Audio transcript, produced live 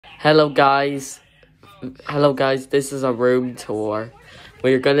Hello guys. This is a room tour.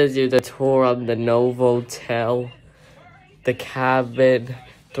 We're gonna do the tour on the Novotel, the cabin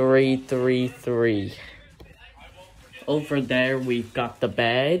 333. Over there we've got the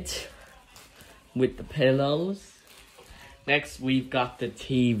bed with the pillows. Next we've got the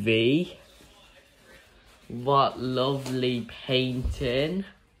TV. What lovely painting.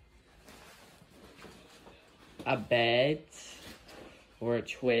 A bed or a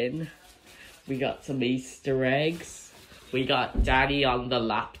twin. We got some Easter eggs. We got Daddy on the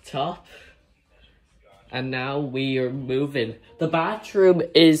laptop. And now we are moving. The bathroom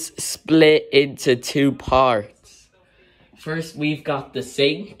is split into two parts. First, we've got the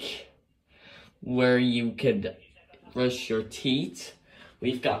sink where you can brush your teeth.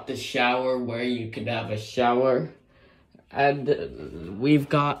 We've got the shower where you can have a shower. And we've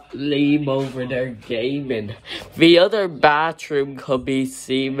got Liam over there gaming. The other bathroom could be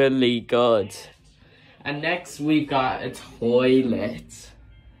seemingly good. And next we got a toilet.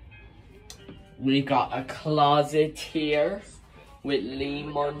 We got a closet here with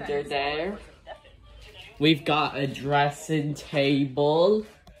Liam under there. We've got a dressing table.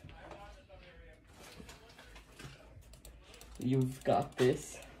 You've got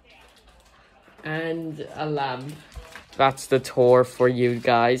this. And a lamp. That's the tour for you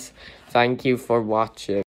guys. Thank you for watching.